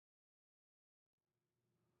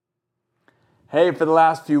Hey, for the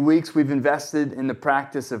last few weeks, we've invested in the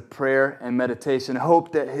practice of prayer and meditation. I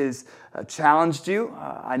hope that has challenged you.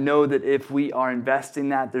 I know that if we are investing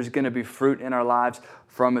that, there's going to be fruit in our lives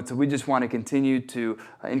from it. So we just want to continue to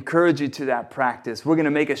encourage you to that practice. We're going to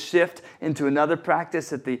make a shift into another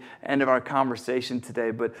practice at the end of our conversation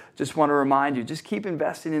today, but just want to remind you, just keep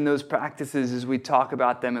investing in those practices as we talk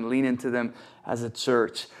about them and lean into them as a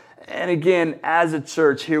church. And again, as a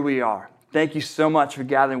church, here we are. Thank you so much for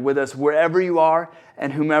gathering with us wherever you are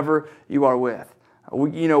and whomever you are with.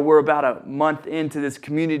 We're about a month into this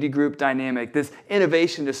community group dynamic, this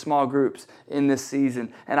innovation to small groups in this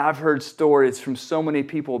season. And I've heard stories from so many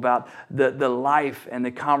people about the life and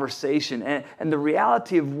the conversation and the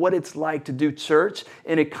reality of what it's like to do church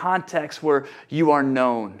in a context where you are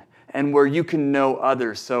known and where you can know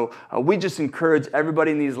others. So we just encourage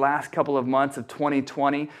everybody in these last couple of months of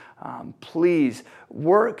 2020, please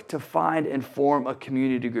work to find and form a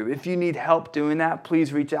community group. If you need help doing that,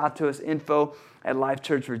 please reach out to us,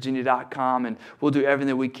 info@lifechurchvirginia.com, and we'll do everything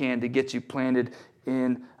that we can to get you planted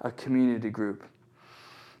in a community group.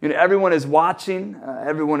 Everyone is watching,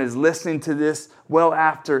 everyone is listening to this well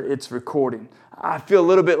after its recording. I feel a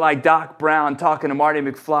little bit like Doc Brown talking to Marty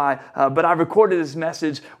McFly, but I recorded this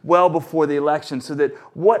message well before the election so that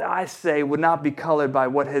what I say would not be colored by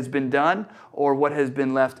what has been done or what has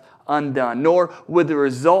been left undone, nor would the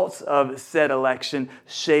results of said election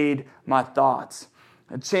shade my thoughts.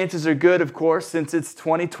 And chances are good, of course, since it's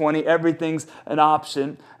 2020, everything's an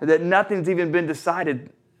option, that nothing's even been decided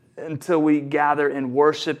until we gather and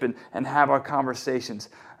worship and have our conversations.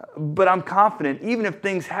 But I'm confident, even if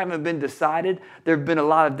things haven't been decided, there have been a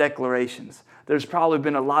lot of declarations. There's probably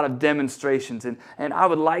been a lot of demonstrations, and I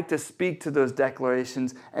would like to speak to those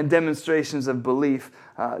declarations and demonstrations of belief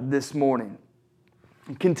this morning.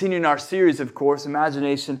 Continuing our series, of course,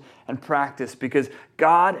 imagination and practice, because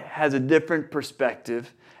God has a different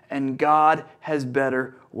perspective and God has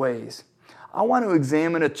better ways. I want to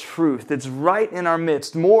examine a truth that's right in our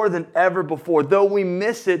midst more than ever before, though we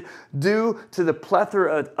miss it due to the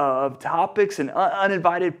plethora of topics and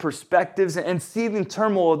uninvited perspectives and seething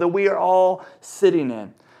turmoil that we are all sitting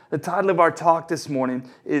in. The title of our talk this morning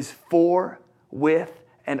is For, With,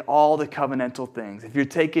 and All the Covenantal Things. If you're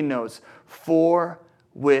taking notes, For,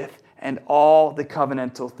 With, and All the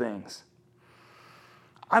Covenantal Things.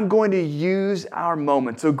 I'm going to use our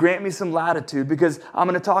moment, so grant me some latitude, because I'm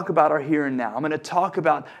going to talk about our here and now. I'm going to talk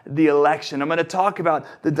about the election. I'm going to talk about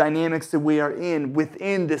the dynamics that we are in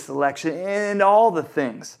within this election and all the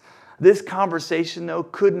things. This conversation, though,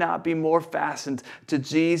 could not be more fastened to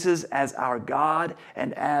Jesus as our God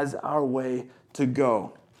and as our way to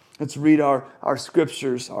go. Let's read our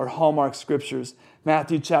scriptures, our hallmark scriptures.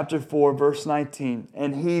 Matthew chapter 4, verse 19.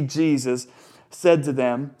 And he, Jesus, said to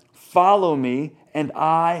them, "Follow me, and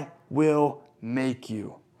I will make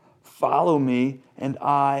you." Follow me, and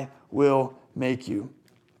I will make you.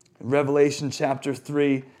 Revelation chapter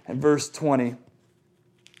 3 and verse 20.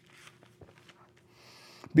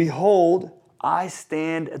 Behold, I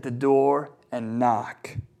stand at the door and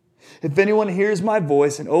knock. If anyone hears my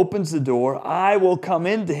voice and opens the door, I will come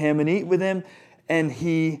into him and eat with him, and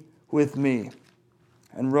he with me.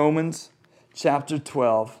 And Romans chapter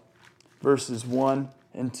 12, verses 1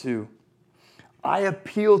 and 2. I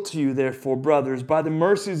appeal to you, therefore, brothers, by the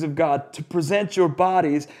mercies of God, to present your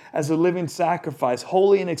bodies as a living sacrifice,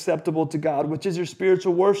 holy and acceptable to God, which is your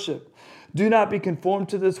spiritual worship. Do not be conformed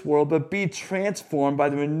to this world, but be transformed by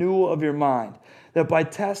the renewal of your mind, that by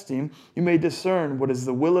testing you may discern what is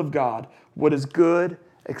the will of God, what is good,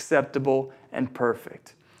 acceptable, and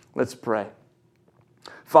perfect. Let's pray.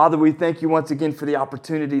 Father, we thank you once again for the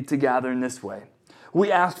opportunity to gather in this way. We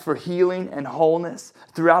ask for healing and wholeness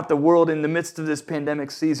throughout the world in the midst of this pandemic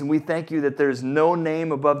season. We thank you that there's no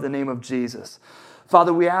name above the name of Jesus.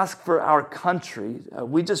 Father, we ask for our country.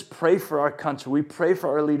 We just pray for our country. We pray for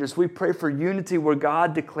our leaders. We pray for unity where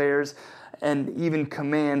God declares and even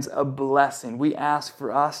commands a blessing. We ask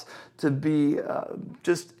for us to be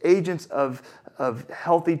just agents of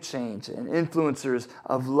healthy change and influencers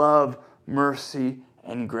of love, mercy,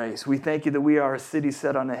 and grace. We thank you that we are a city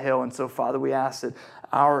set on a hill. And so, Father, we ask that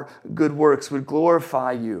our good works would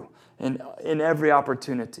glorify you in every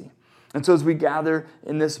opportunity. And so as we gather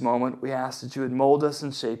in this moment, we ask that you would mold us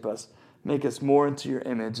and shape us, make us more into your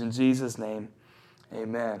image. In Jesus' name,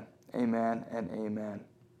 amen, amen, and amen.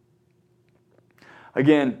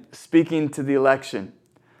 Again, speaking to the election,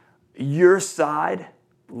 your side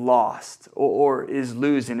lost or is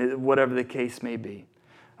losing, whatever the case may be.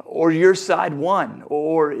 Or your side won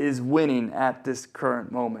or is winning at this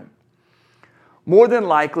current moment. More than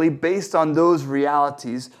likely, based on those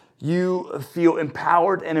realities, you feel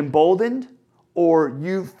empowered and emboldened, or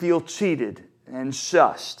you feel cheated and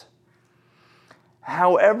shushed.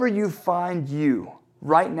 However you find you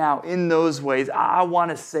right now in those ways, I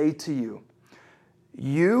want to say to you,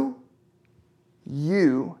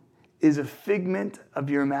 you is a figment of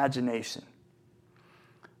your imagination.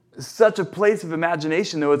 Such a place of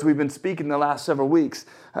imagination, though, as we've been speaking the last several weeks,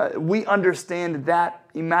 we understand that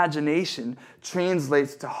imagination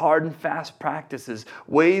translates to hard and fast practices,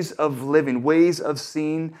 ways of living, ways of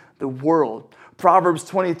seeing the world. Proverbs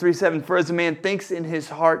 23:7, for as a man thinks in his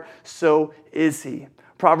heart, so is he.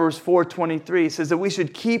 Proverbs 4:23 says that we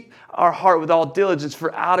should keep our heart with all diligence,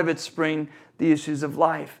 for out of it spring the issues of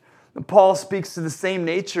life. Paul speaks to the same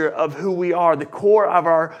nature of who we are, the core of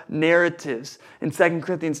our narratives in 2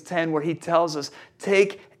 Corinthians 10, where he tells us,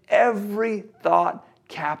 take every thought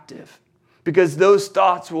captive, because those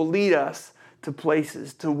thoughts will lead us to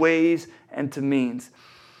places, to ways, and to means.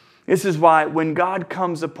 This is why when God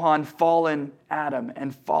comes upon fallen Adam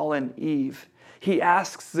and fallen Eve, he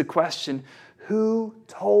asks the question, who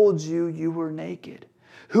told you you were naked?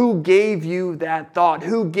 Who gave you that thought?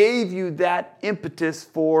 Who gave you that impetus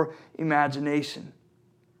for imagination?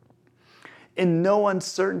 In no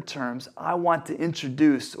uncertain terms, I want to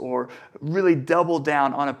introduce or really double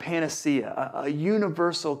down on a panacea, a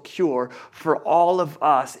universal cure for all of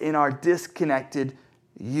us in our disconnected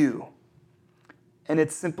you. And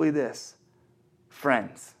it's simply this: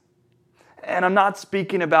 friends. And I'm not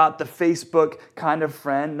speaking about the Facebook kind of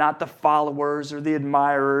friend, not the followers or the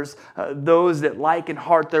admirers, those that like and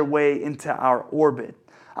heart their way into our orbit.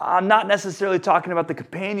 I'm not necessarily talking about the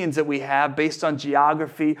companions that we have based on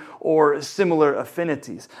geography or similar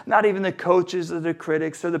affinities. Not even the coaches or the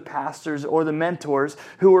critics or the pastors or the mentors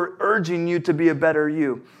who are urging you to be a better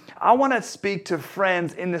you. I want to speak to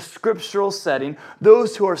friends in the scriptural setting,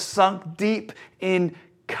 those who are sunk deep in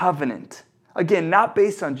covenant. Again, not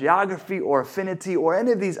based on geography or affinity or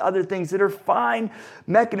any of these other things that are fine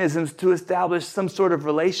mechanisms to establish some sort of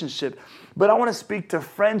relationship. But I want to speak to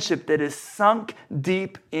friendship that is sunk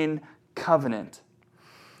deep in covenant.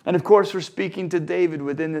 And of course, we're speaking to David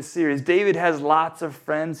within this series. David has lots of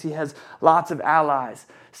friends. He has lots of allies.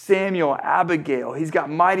 Samuel, Abigail. He's got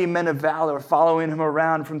mighty men of valor following him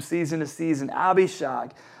around from season to season.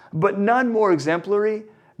 Abishag. But none more exemplary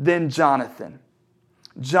than Jonathan.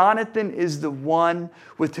 Jonathan is the one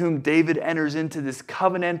with whom David enters into this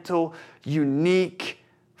covenantal, unique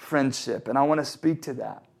friendship. And I want to speak to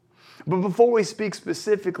that. But before we speak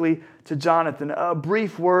specifically to Jonathan, a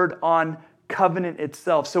brief word on covenant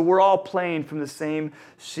itself. So we're all playing from the same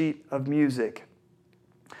sheet of music.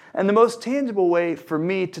 And the most tangible way for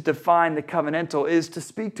me to define the covenantal is to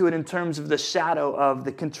speak to it in terms of the shadow of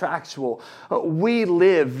the contractual. We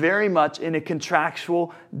live very much in a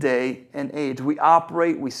contractual day and age. We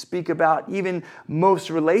operate, we speak about even most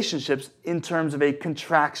relationships in terms of a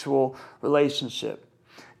contractual relationship.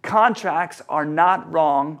 Contracts are not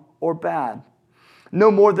wrong or bad. No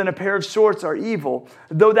more than a pair of shorts are evil,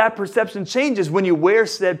 though that perception changes when you wear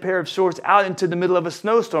said pair of shorts out into the middle of a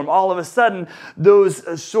snowstorm. All of a sudden, those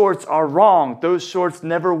shorts are wrong. Those shorts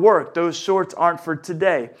never work. Those shorts aren't for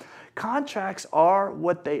today. Contracts are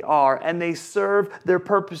what they are, and they serve their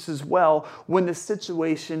purposes well when the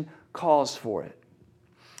situation calls for it.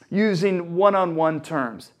 Using one-on-one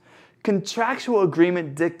terms, contractual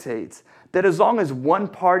agreement dictates that as long as one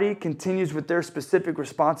party continues with their specific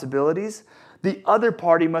responsibilities, the other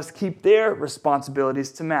party must keep their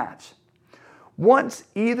responsibilities to match. Once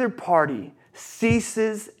either party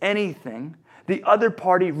ceases anything, the other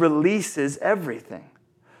party releases everything.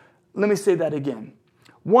 Let me say that again.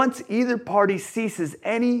 Once either party ceases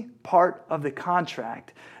any part of the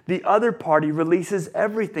contract, the other party releases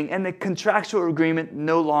everything, and the contractual agreement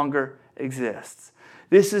no longer exists.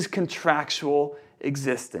 This is contractual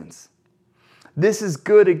existence. This is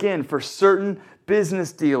good, again, for certain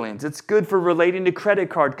business dealings. It's good for relating to credit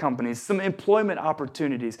card companies, some employment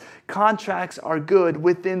opportunities. Contracts are good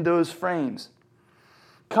within those frames.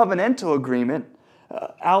 Covenantal agreement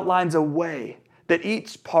outlines a way that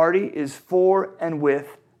each party is for and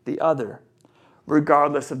with the other,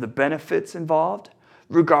 regardless of the benefits involved,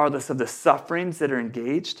 regardless of the sufferings that are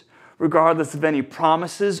engaged, regardless of any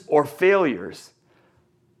promises or failures,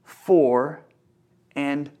 for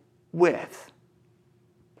and with.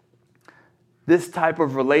 This type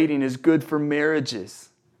of relating is good for marriages.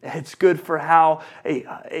 It's good for how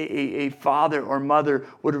a father or mother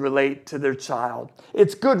would relate to their child.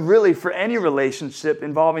 It's good really for any relationship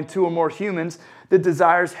involving two or more humans that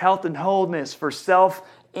desires health and wholeness for self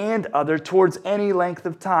and other towards any length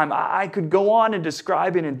of time. I could go on and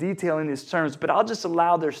describing and detailing these terms, but I'll just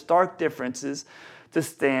allow their stark differences to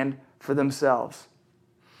stand for themselves.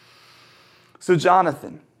 So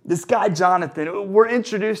Jonathan, this guy Jonathan, we're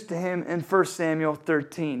introduced to him in 1 Samuel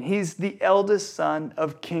 13. He's the eldest son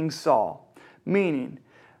of King Saul, meaning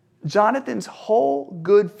Jonathan's whole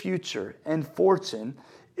good future and fortune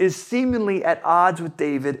is seemingly at odds with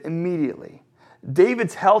David immediately.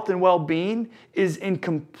 David's health and well-being is in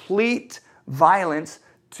complete violence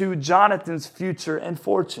to Jonathan's future and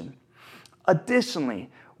fortune.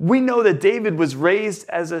 Additionally, we know that David was raised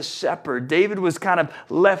as a shepherd. David was kind of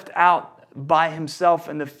left out by himself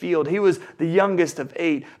in the field. He was the youngest of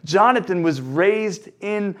 8. Jonathan was raised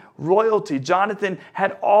in royalty. Jonathan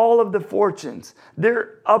had all of the fortunes.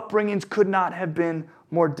 Their upbringings could not have been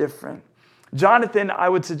more different. Jonathan, I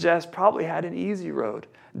would suggest, probably had an easy road.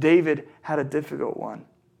 David had a difficult one.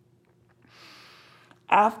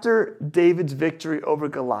 After David's victory over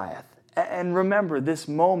Goliath, and remember, this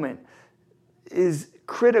moment is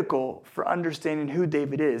critical for understanding who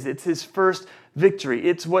David is. It's his first victory.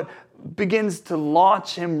 It's what begins to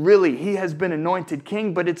launch him really. He has been anointed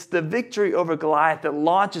king, but it's the victory over Goliath that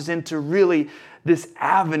launches into really this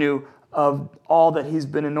avenue of all that he's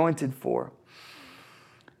been anointed for.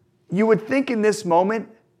 You would think in this moment,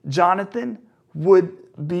 Jonathan would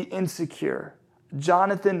be insecure.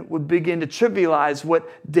 Jonathan would begin to trivialize what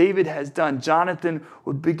David has done. Jonathan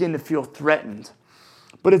would begin to feel threatened.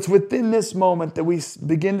 But it's within this moment that we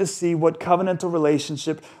begin to see what covenantal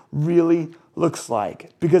relationship really looks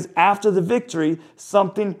like. Because after the victory,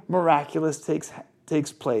 something miraculous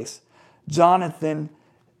takes place. Jonathan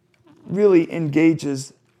really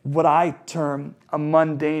engages what I term a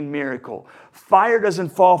mundane miracle. Fire doesn't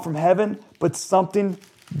fall from heaven, but something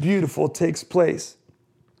beautiful takes place.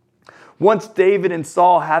 Once David and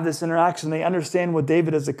Saul have this interaction, they understand what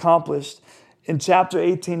David has accomplished. In chapter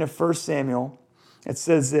 18 of 1 Samuel, it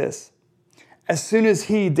says this: as soon as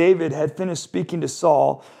David, had finished speaking to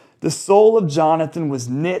Saul, the soul of Jonathan was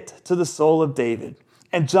knit to the soul of David,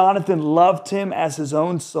 and Jonathan loved him as his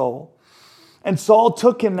own soul. And Saul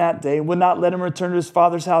took him that day and would not let him return to his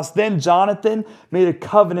father's house. Then Jonathan made a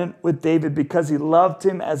covenant with David because he loved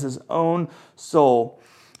him as his own soul.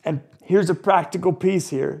 And here's a practical piece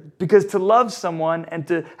here, because to love someone and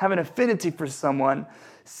to have an affinity for someone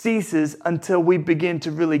ceases until we begin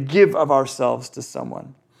to really give of ourselves to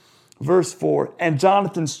someone. Verse 4, and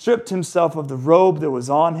Jonathan stripped himself of the robe that was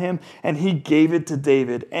on him, and he gave it to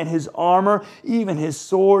David, and his armor, even his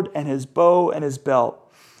sword, and his bow, and his belt.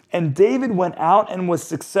 And David went out and was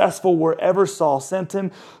successful wherever Saul sent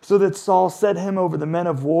him, so that Saul set him over the men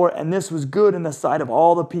of war, and this was good in the sight of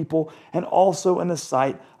all the people, and also in the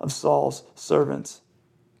sight of Saul's servants.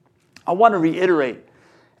 I want to reiterate,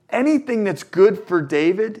 anything that's good for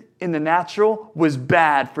David in the natural was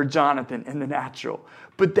bad for Jonathan in the natural.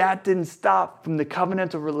 But that didn't stop from the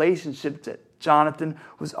covenantal relationship that Jonathan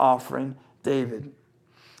was offering David.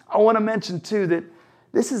 I want to mention too that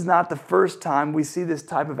this is not the first time we see this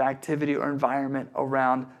type of activity or environment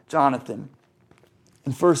around Jonathan.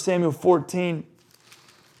 In 1 Samuel 14,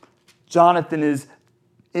 Jonathan is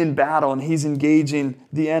in battle and he's engaging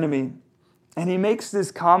the enemy. And he makes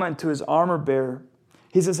this comment to his armor bearer.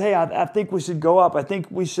 He says, hey, I think we should go up. I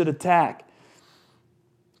think we should attack.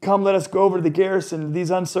 Come, let us go over to the garrison, these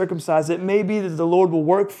uncircumcised. It may be that the Lord will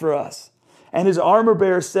work for us. And his armor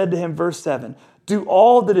bearer said to him, verse 7, do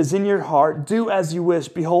all that is in your heart, do as you wish.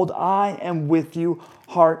 Behold, I am with you,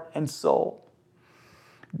 heart and soul.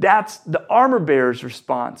 That's the armor bearer's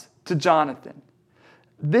response to Jonathan.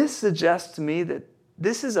 This suggests to me that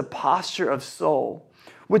this is a posture of soul,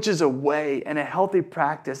 which is a way and a healthy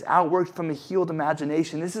practice outworked from a healed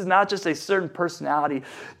imagination. This is not just a certain personality.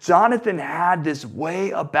 Jonathan had this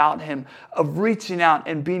way about him of reaching out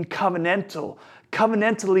and being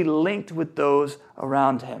covenantally linked with those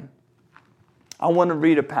around him. I want to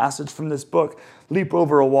read a passage from this book, Leap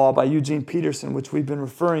Over a Wall by Eugene Peterson, which we've been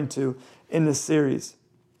referring to in this series.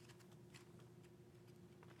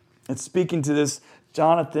 It's speaking to this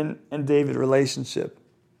Jonathan and David relationship.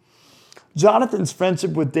 Jonathan's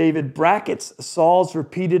friendship with David brackets Saul's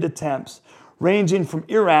repeated attempts, ranging from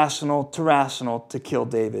irrational to rational, to kill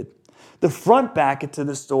David. The front bracket to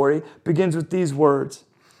the story begins with these words: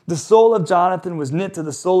 the soul of Jonathan was knit to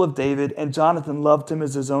the soul of David, and Jonathan loved him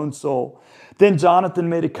as his own soul. Then Jonathan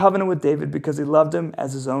made a covenant with David because he loved him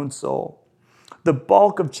as his own soul. The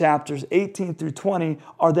bulk of chapters 18 through 20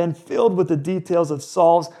 are then filled with the details of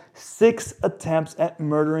Saul's 6 attempts at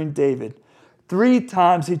murdering David. 3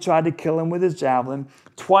 times he tried to kill him with his javelin.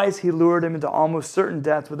 Twice he lured him into almost certain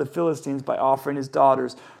death with the Philistines by offering his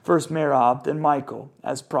daughters, first Merab, then Michal,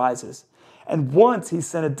 as prizes. And once he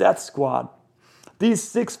sent a death squad. These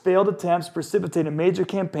 6 failed attempts precipitate a major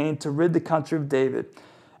campaign to rid the country of David.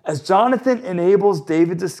 As Jonathan enables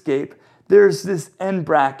David's escape, there's this end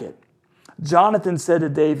bracket. Jonathan said to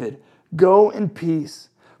David, "Go in peace.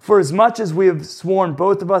 For as much as we have sworn,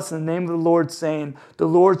 both of us, in the name of the Lord, saying, the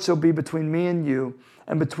Lord shall be between me and you,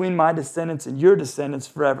 and between my descendants and your descendants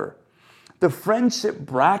forever." The friendship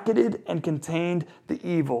bracketed and contained the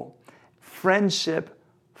evil. Friendship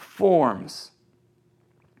forms.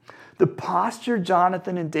 The posture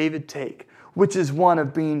Jonathan and David take, which is one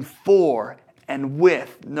of being for and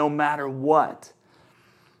with no matter what,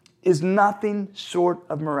 is nothing short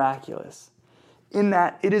of miraculous. In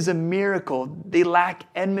that it is a miracle. They lack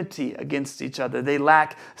enmity against each other. They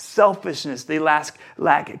lack selfishness. They lack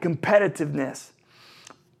competitiveness.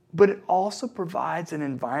 But it also provides an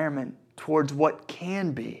environment towards what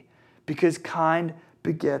can be, because kind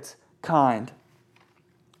begets kind.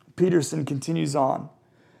 Peterson continues on.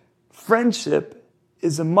 Friendship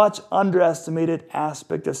is a much underestimated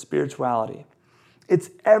aspect of spirituality. It's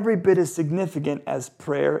every bit as significant as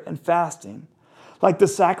prayer and fasting. Like the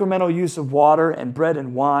sacramental use of water and bread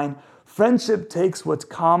and wine, friendship takes what's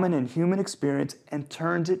common in human experience and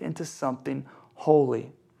turns it into something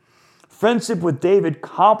holy. Friendship with David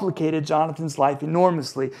complicated Jonathan's life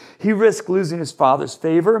enormously. He risked losing his father's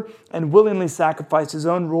favor and willingly sacrificed his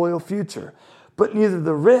own royal future. But neither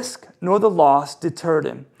the risk nor the loss deterred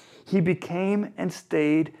him. He became and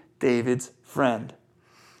stayed David's friend.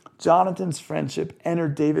 Jonathan's friendship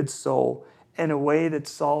entered David's soul in a way that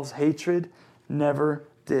Saul's hatred never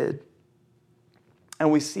did.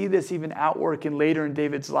 And we see this even outworking later in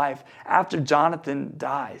David's life after Jonathan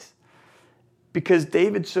dies. Because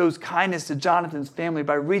David shows kindness to Jonathan's family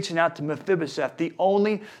by reaching out to Mephibosheth, the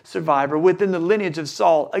only survivor within the lineage of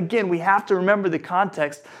Saul. Again, we have to remember the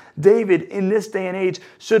context. David, in this day and age,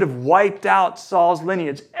 should have wiped out Saul's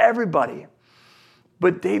lineage, everybody.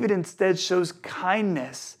 But David instead shows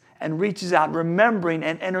kindness and reaches out, remembering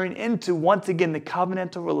and entering into, once again, the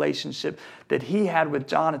covenantal relationship that he had with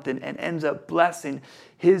Jonathan, and ends up blessing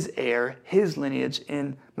his heir, his lineage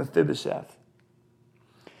in Mephibosheth.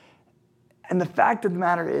 And the fact of the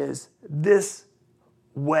matter is, this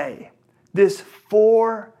way, this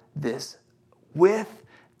for, this with,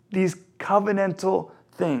 these covenantal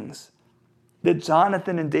things that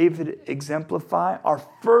Jonathan and David exemplify are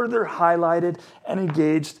further highlighted and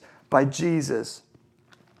engaged by Jesus.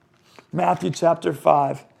 Matthew chapter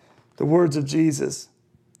 5, the words of Jesus.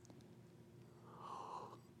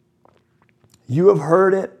 "You have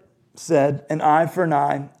heard it said, an eye for an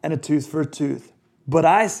eye and a tooth for a tooth. But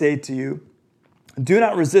I say to you, do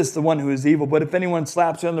not resist the one who is evil, but if anyone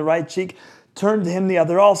slaps you on the right cheek, turn to him the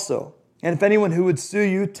other also. And if anyone who would sue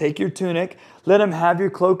you, take your tunic, let him have your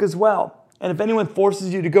cloak as well. And if anyone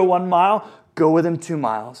forces you to go 1 mile, go with him 2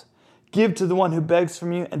 miles. Give to the one who begs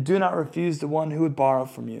from you, and do not refuse the one who would borrow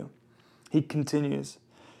from you." He continues,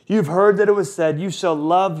 "You've heard that it was said, you shall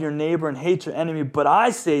love your neighbor and hate your enemy. But I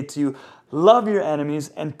say to you, love your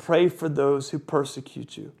enemies and pray for those who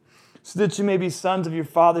persecute you, so that you may be sons of your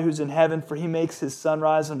Father who's in heaven. For he makes his sun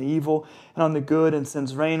rise on the evil and on the good, and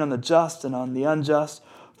sends rain on the just and on the unjust.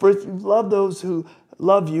 For if you love those who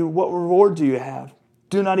love you, what reward do you have?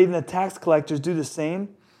 Do not even the tax collectors do the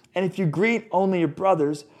same? And if you greet only your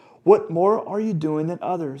brothers, what more are you doing than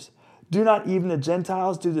others? Do not even the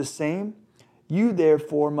Gentiles do the same? You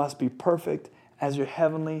therefore must be perfect as your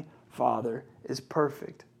heavenly Father is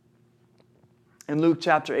perfect." In Luke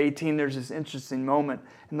chapter 18, there's this interesting moment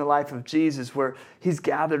in the life of Jesus where he's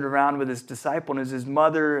gathered around with his disciple, and as his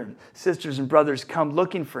mother and sisters and brothers come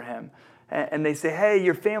looking for him, and they say, "Hey,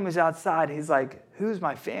 your family's outside." He's like, "Who's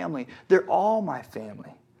my family? They're all my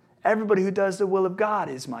family. Everybody who does the will of God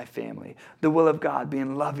is my family." The will of God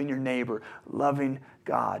being loving your neighbor, loving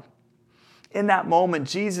God. In that moment,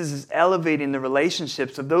 Jesus is elevating the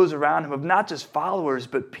relationships of those around him, of not just followers,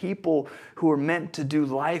 but people who are meant to do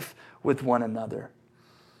life with one another.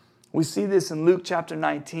 We see this in Luke chapter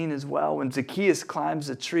 19 as well, when Zacchaeus climbs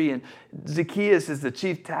a tree. And Zacchaeus is the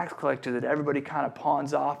chief tax collector that everybody kind of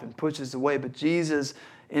pawns off and pushes away. But Jesus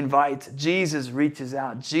invites, Jesus reaches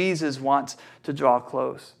out, Jesus wants to draw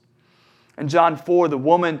close. In John 4, the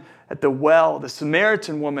woman at the well, the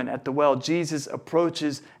Samaritan woman at the well, Jesus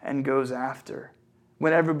approaches and goes after.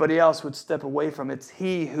 When everybody else would step away from it, it's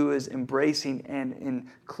he who is embracing and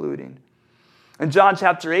including. In John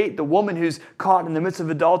chapter 8, the woman who's caught in the midst of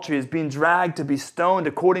adultery is being dragged to be stoned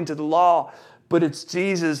according to the law. But it's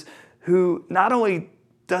Jesus who not only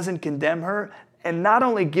doesn't condemn her and not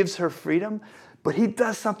only gives her freedom, but he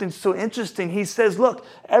does something so interesting. He says, look,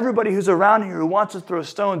 everybody who's around here who wants to throw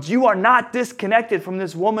stones, you are not disconnected from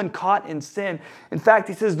this woman caught in sin. In fact,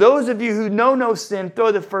 he says, those of you who know no sin,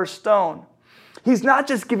 throw the first stone. He's not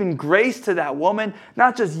just giving grace to that woman,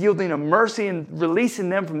 not just yielding a mercy and releasing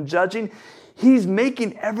them from judging. He's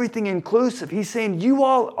making everything inclusive. He's saying, you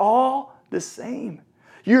all the same.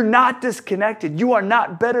 You're not disconnected. You are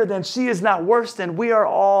not better than. She is not worse than. We are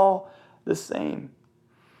all the same.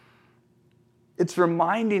 It's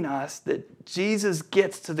reminding us that Jesus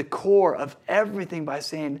gets to the core of everything by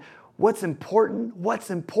saying, what's important? What's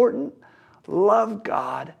important? Love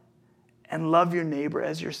God and love your neighbor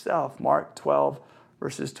as yourself. Mark 12,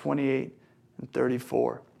 verses 28 and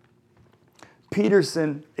 34.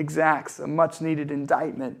 Peterson exacts a much-needed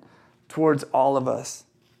indictment towards all of us.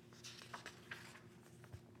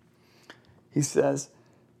 He says,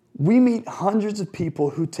 we meet hundreds of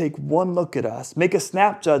people who take one look at us, make a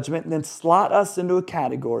snap judgment, and then slot us into a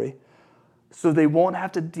category so they won't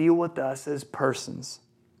have to deal with us as persons.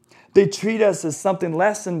 They treat us as something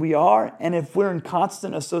less than we are, and if we're in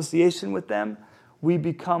constant association with them, we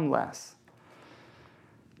become less.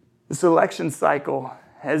 This election cycle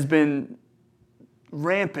has been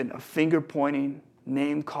rampant of finger-pointing,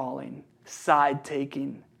 name-calling,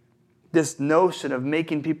 side-taking, this notion of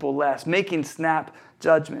making people less, making snap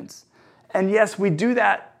judgments. And yes, we do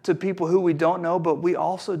that to people who we don't know, but we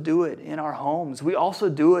also do it in our homes. We also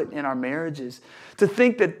do it in our marriages. To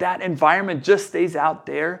think that that environment just stays out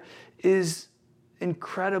there is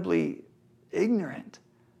incredibly ignorant.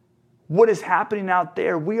 What is happening out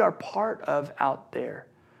there, we are part of out there.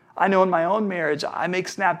 I know in my own marriage, I make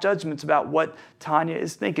snap judgments about what Tanya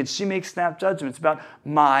is thinking. She makes snap judgments about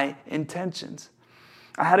my intentions.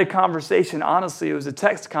 I had a conversation, honestly, it was a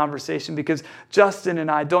text conversation because Justin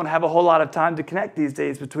and I don't have a whole lot of time to connect these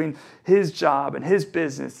days between his job and his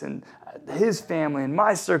business and his family and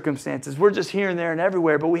my circumstances. We're just here and there and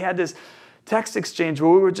everywhere, but we had this text exchange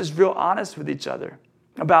where we were just real honest with each other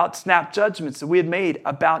about snap judgments that we had made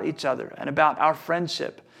about each other and about our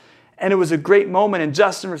friendship. And it was a great moment, and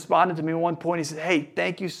Justin responded to me at one point. He said, hey,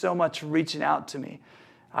 thank you so much for reaching out to me.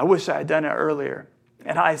 I wish I had done it earlier.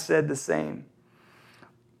 And I said the same.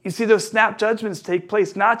 You see, those snap judgments take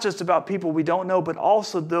place not just about people we don't know, but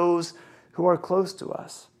also those who are close to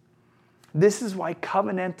us. This is why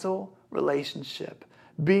covenantal relationship,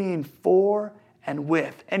 being for and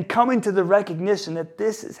with, and coming to the recognition that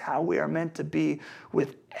this is how we are meant to be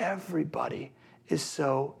with everybody, is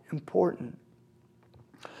so important.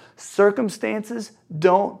 Circumstances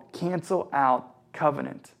don't cancel out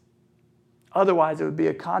covenant. Otherwise, it would be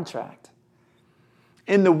a contract.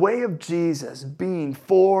 In the way of Jesus, being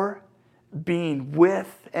for, being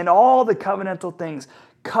with, and all the covenantal things,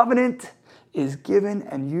 covenant is given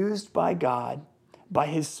and used by God, by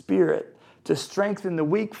His Spirit, to strengthen the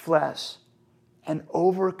weak flesh and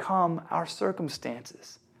overcome our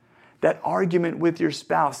circumstances. That argument with your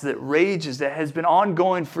spouse that rages, that has been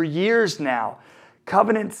ongoing for years now,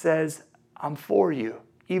 covenant says, I'm for you,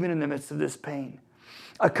 even in the midst of this pain.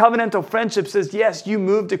 A covenantal friendship says, yes, you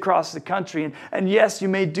moved across the country, and yes, you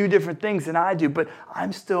may do different things than I do, but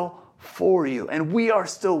I'm still for you, and we are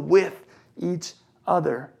still with each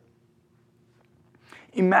other.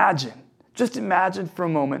 Just imagine for a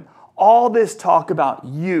moment, all this talk about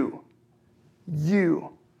you,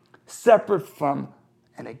 separate from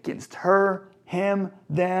and against her, him,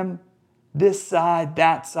 them, this side,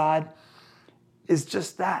 that side, is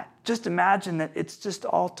just that. Just imagine that it's just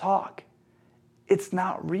all talk. It's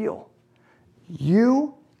not real.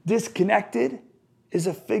 You, disconnected, is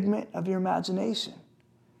a figment of your imagination.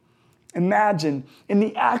 Imagine, in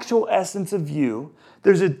the actual essence of you,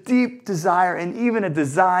 there's a deep desire and even a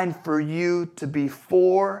design for you to be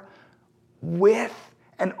for, with,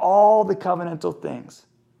 and all the covenantal things.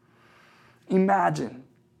 Imagine,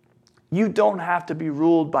 you don't have to be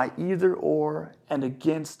ruled by either or and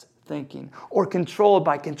against thinking, or controlled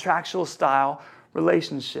by contractual style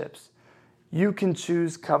relationships. You can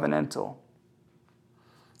choose covenantal.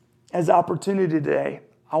 As opportunity today,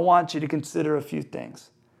 I want you to consider a few things.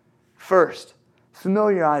 First,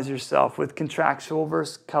 familiarize yourself with contractual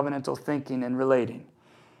versus covenantal thinking and relating.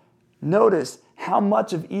 Notice how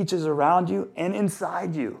much of each is around you and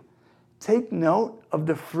inside you. Take note of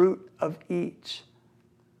the fruit of each.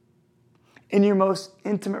 In your most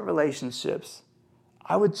intimate relationships,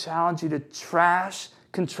 I would challenge you to trash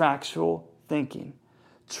contractual thinking.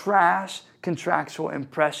 Trash contractual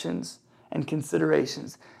impressions and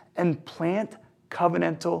considerations, and plant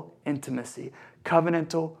covenantal intimacy,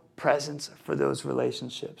 covenantal presence for those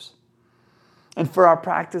relationships. And for our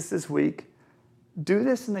practice this week, do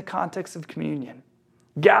this in the context of communion.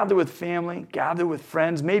 Gather with family, gather with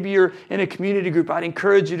friends. Maybe you're in a community group. I'd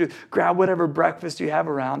encourage you to grab whatever breakfast you have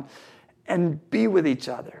around and be with each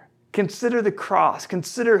other. Consider the cross.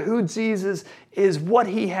 Consider who Jesus is, what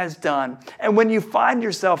he has done. And when you find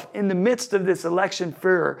yourself in the midst of this election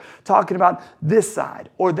furor, talking about this side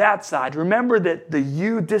or that side, remember that the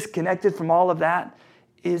you disconnected from all of that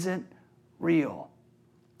isn't real.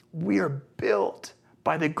 We are built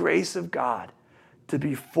by the grace of God to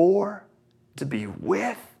be for, to be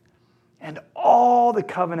with, and all the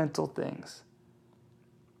covenantal things.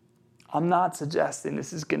 I'm not suggesting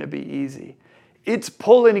this is going to be easy. It's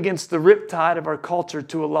pulling against the riptide of our culture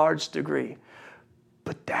to a large degree.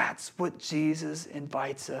 But that's what Jesus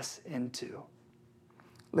invites us into.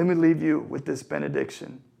 Let me leave you with this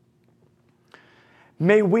benediction.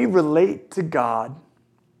 May we relate to God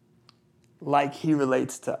like he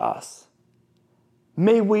relates to us.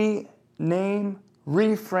 May we name,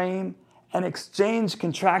 reframe, and exchange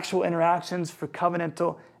contractual interactions for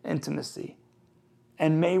covenantal intimacy.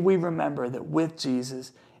 And may we remember that with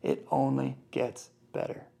Jesus, it only gets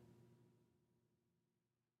better.